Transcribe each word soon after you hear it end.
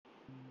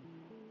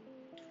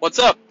What's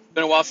up?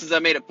 Been a while since I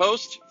made a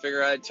post.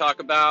 Figure I'd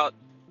talk about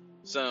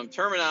some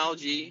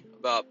terminology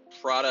about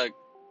product,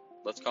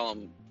 let's call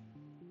them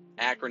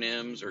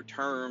acronyms or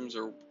terms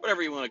or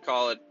whatever you want to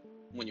call it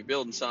when you're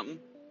building something.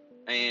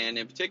 And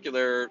in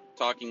particular,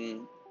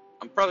 I'm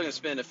probably going to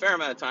spend a fair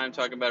amount of time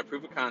talking about a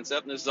proof of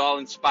concept. And this is all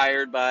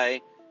inspired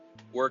by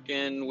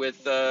working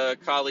with a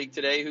colleague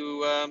today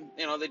who,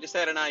 they just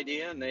had an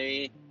idea and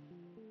they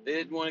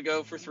didn't want to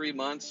go for 3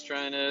 months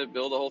trying to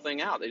build the whole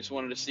thing out. They just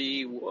wanted to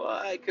see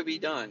what could be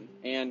done.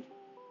 And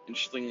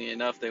interestingly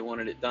enough, they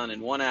wanted it done in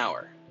 1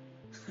 hour,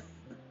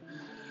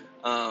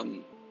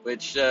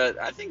 which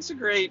I think is a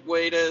great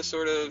way to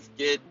sort of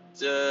get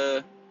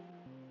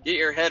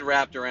your head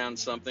wrapped around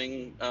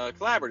something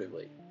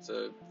collaboratively. It's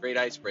a great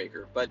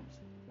icebreaker. But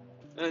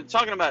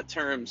talking about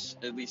terms,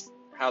 at least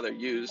how they're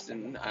used,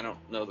 and I don't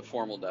know the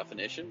formal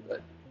definition,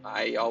 but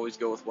I always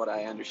go with what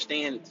I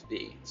understand it to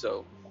be.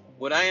 So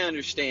what I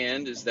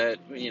understand is that,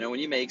 when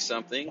you make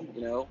something,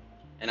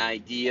 an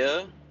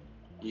idea,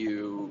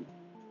 you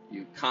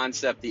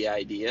concept the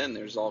idea, and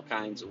there's all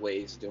kinds of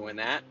ways of doing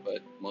that,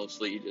 but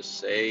mostly you just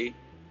say,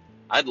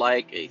 I'd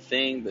like a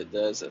thing that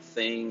does a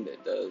thing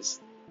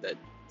that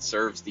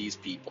serves these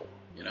people,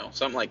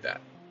 something like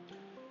that.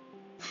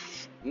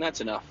 And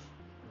that's enough.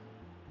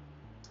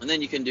 And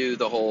then you can do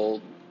the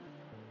whole,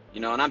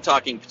 and I'm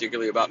talking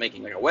particularly about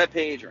making like a web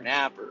page or an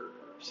app or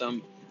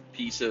some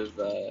piece of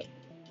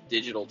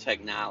digital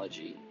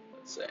technology,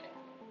 let's say,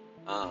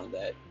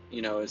 that,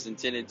 is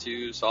intended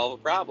to solve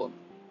a problem.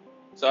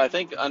 So I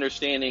think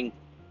understanding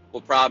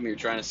what problem you're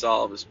trying to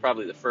solve is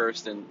probably the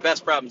first and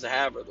best problems to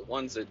have are the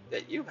ones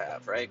that you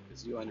have, right?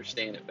 Because you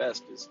understand it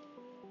best because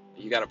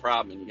you got a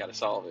problem and you got to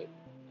solve it.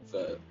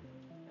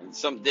 And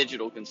some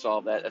digital can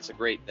solve that. That's a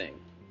great thing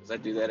because I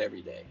do that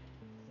every day.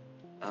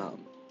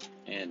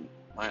 And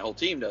my whole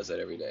team does that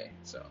every day.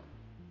 So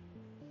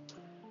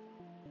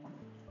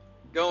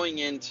going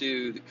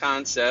into the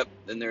concept,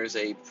 then there's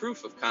a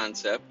proof of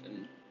concept.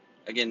 And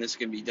again, this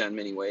can be done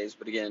many ways,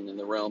 but again, in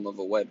the realm of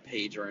a web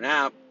page or an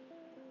app,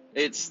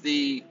 it's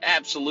the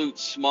absolute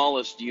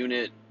smallest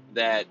unit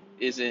that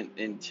isn't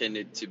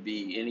intended to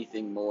be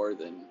anything more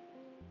than,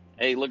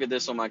 hey, look at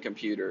this on my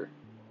computer.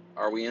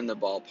 Are we in the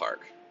ballpark?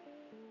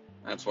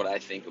 That's what I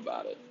think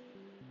about it.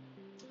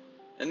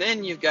 And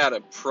then you've got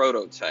a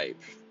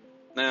prototype.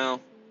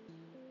 Now,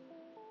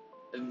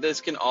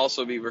 this can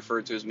also be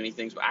referred to as many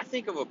things, but I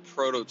think of a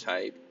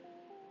prototype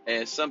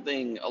as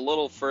something a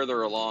little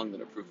further along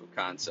than a proof of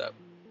concept.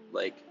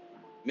 Like,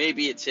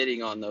 maybe it's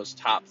hitting on those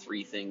top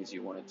 3 things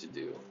you wanted to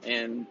do.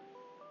 And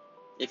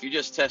if you're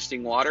just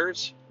testing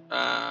waters,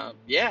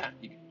 you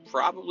could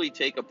probably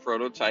take a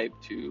prototype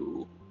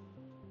to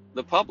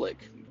the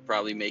public. You could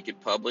probably make it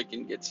public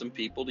and get some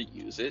people to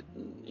use it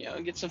and,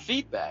 get some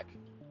feedback.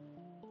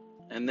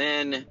 And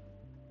then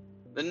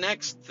the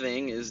next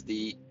thing is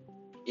the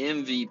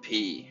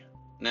MVP.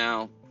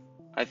 Now,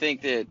 I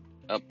think that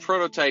a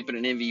prototype and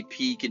an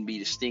MVP can be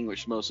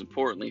distinguished most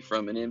importantly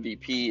from an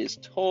MVP is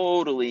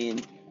totally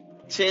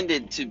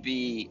intended to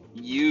be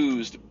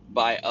used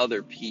by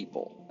other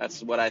people.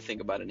 That's what I think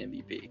about an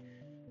MVP.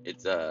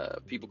 It's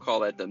people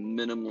call that the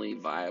minimally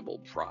viable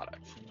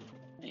product,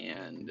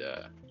 and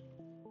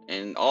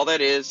all that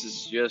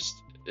is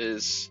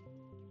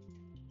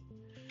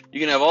you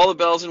can have all the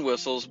bells and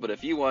whistles, but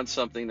if you want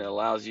something that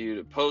allows you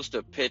to post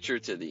a picture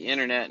to the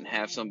internet and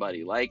have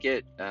somebody like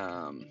it,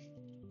 the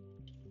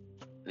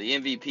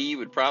MVP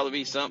would probably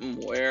be something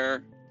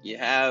where you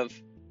have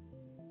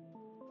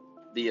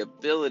the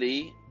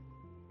ability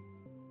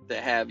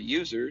to have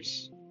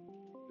users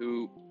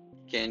who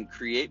can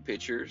create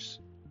pictures,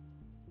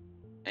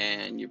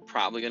 and you're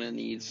probably going to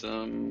need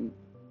some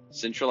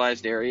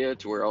centralized area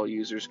to where all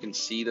users can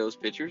see those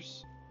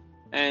pictures,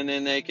 and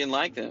then they can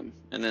like them,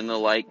 and then the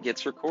like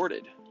gets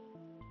recorded,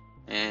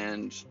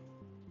 and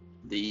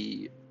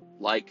the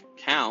like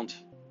count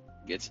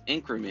gets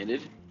incremented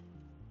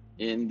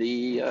in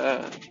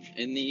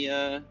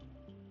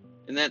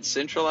that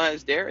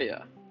centralized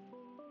area.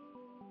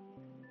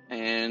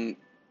 And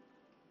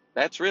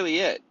that's really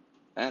it.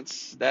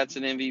 That's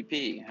an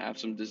MVP. Have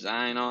some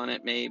design on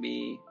it,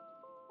 maybe,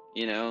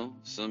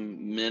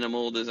 some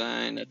minimal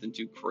design, nothing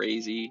too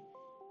crazy.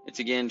 It's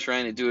again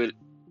trying to do it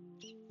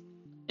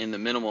in the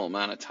minimal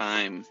amount of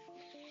time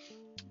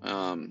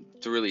to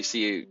really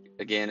see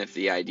again if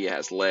the idea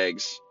has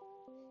legs.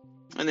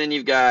 And then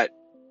you've got,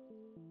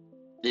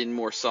 in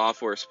more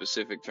software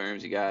specific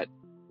terms, you got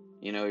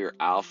your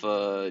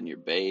alpha and your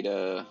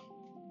beta.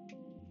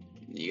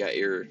 You got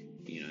your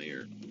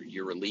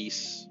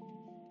release,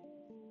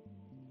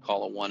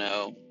 call it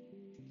 1.0.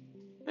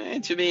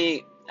 And to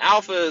me,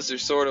 alphas are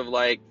sort of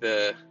like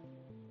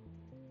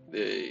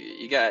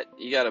you got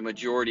a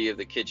majority of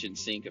the kitchen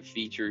sink of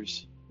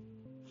features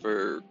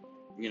for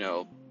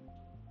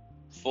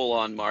full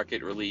on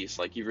market release.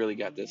 Like, you really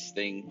got this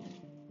thing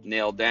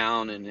nailed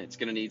down, and it's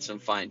going to need some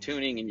fine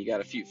tuning, and you got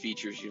a few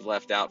features you've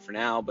left out for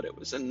now, but it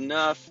was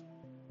enough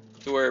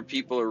to where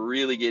people are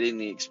really getting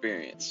the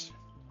experience.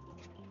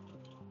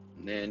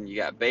 And then you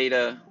got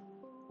beta,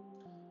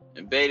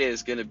 And beta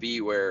is going to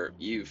be where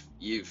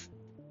you've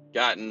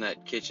gotten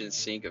that kitchen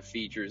sink of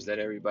features that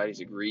everybody's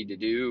agreed to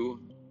do,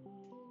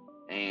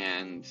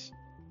 and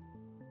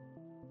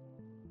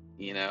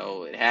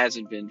it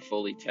hasn't been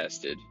fully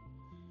tested,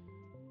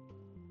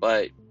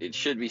 but it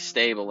should be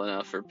stable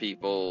enough for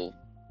people,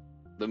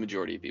 the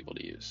majority of people,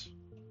 to use.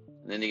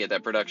 And then you get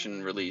that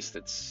production release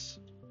that's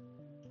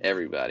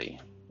everybody's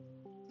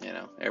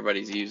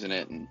using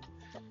it, and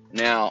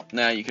now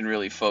you can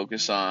really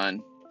focus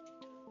on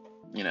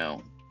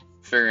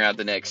figuring out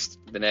the next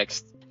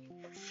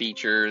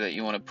feature that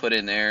you want to put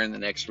in there and the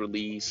next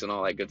release and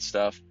all that good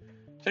stuff.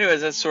 So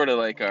anyways, that's sort of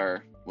like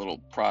our little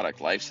product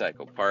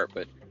lifecycle part.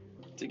 But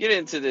to get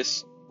into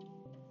this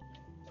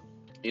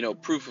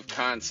proof of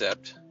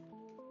concept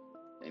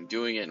and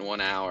doing it in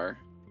 1 hour,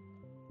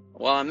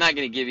 well, I'm not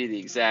going to give you the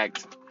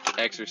exact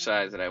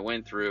exercise that I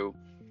went through.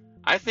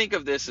 I think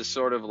of this as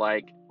sort of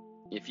like,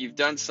 if you've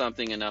done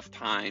something enough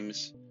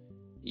times,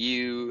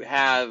 you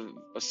have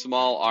a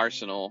small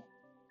arsenal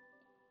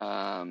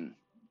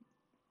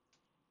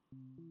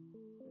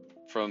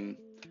from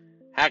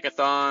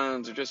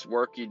hackathons or just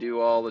work you do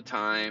all the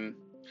time.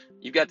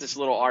 You've got this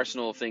little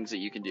arsenal of things that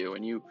you can do,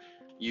 and you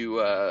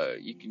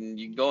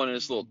can go into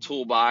this little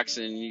toolbox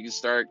and you can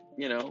start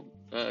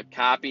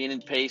copying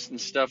and pasting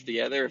stuff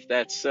together if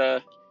that's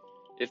a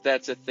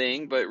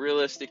thing. But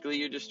realistically,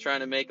 you're just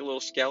trying to make a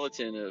little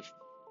skeleton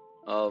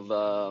of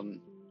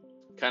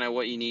kind of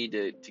what you need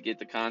to get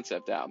the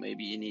concept out.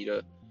 Maybe you need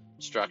a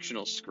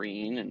instructional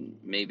screen, and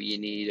maybe you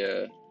need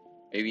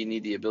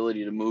the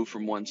ability to move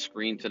from one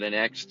screen to the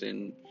next,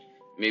 and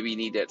maybe you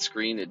need that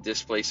screen to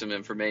display some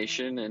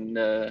information, and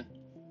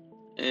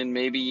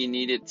maybe you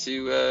need it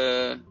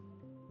to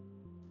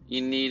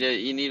you need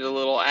a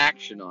little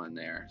action on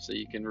there so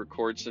you can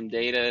record some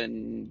data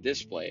and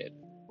display it.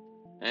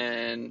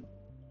 And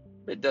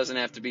it doesn't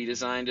have to be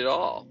designed at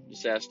all. It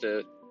just has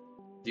to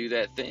do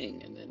that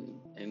thing, and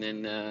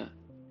then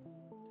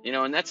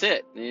and that's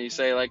it. And you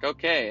say, like,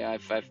 okay,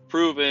 I've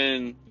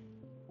proven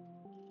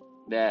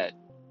that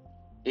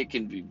it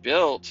can be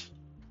built.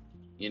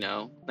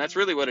 That's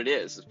really what it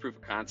is. It's proof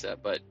of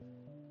concept. But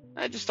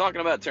I'm just talking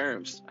about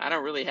terms. I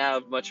don't really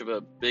have much of a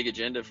big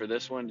agenda for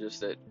this one. Just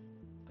that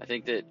I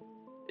think that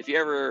if you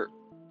ever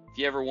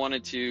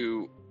wanted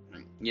to,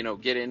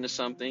 get into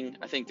something,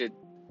 I think the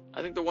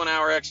 1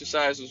 hour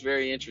exercise was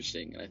very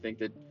interesting. And I think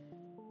that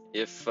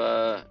if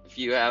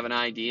you have an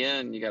idea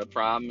and you got a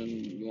problem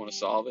and you want to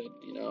solve it,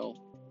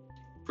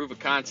 proof of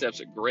concept's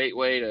a great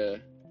way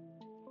to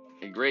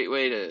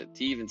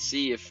even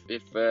see if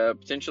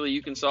potentially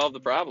you can solve the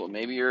problem.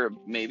 Maybe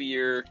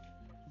you're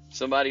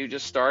somebody who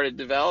just started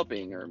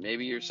developing, or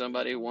maybe you're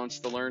somebody who wants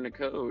to learn to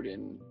code,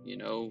 and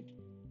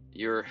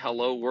your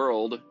hello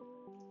world,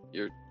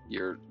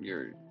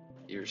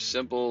 your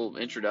simple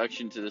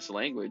introduction to this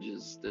language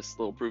is this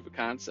little proof of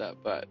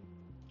concept. But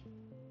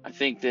I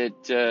think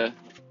that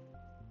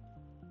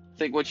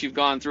what you've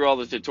gone through all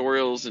the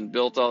tutorials and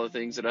built all the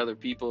things that other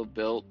people have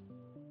built,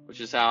 which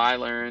is how I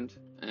learned,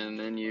 and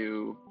then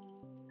you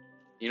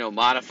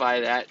modify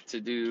that to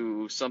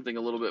do something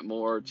a little bit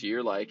more to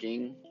your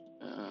liking,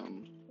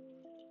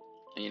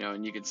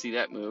 and you can see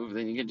that move.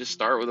 Then you can just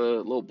start with a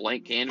little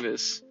blank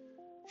canvas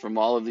from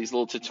all of these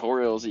little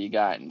tutorials that you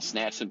got, and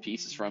snatch some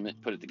pieces from it,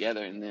 put it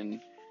together,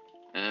 and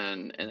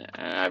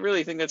I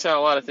really think that's how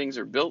a lot of things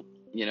are built,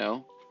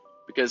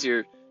 because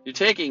you're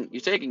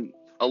taking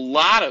a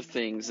lot of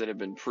things that have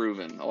been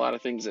proven, a lot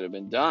of things that have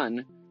been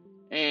done,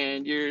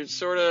 and you're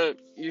sort of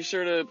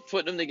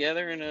putting them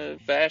together in a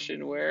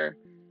fashion where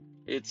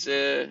it's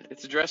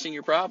addressing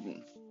your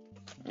problem.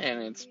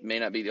 And it may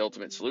not be the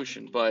ultimate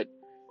solution, but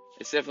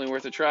it's definitely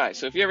worth a try.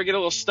 So if you ever get a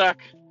little stuck,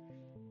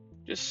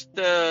 just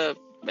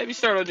maybe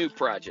start a new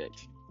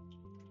project.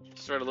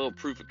 Start a little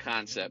proof of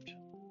concept.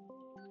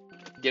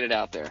 Get it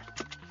out there.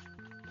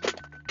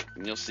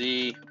 And you'll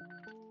see it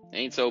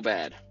ain't so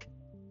bad.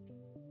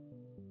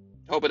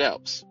 Hope it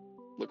helps.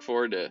 Look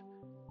forward to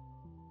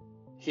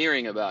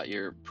hearing about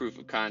your proof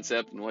of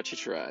concept and what you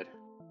tried.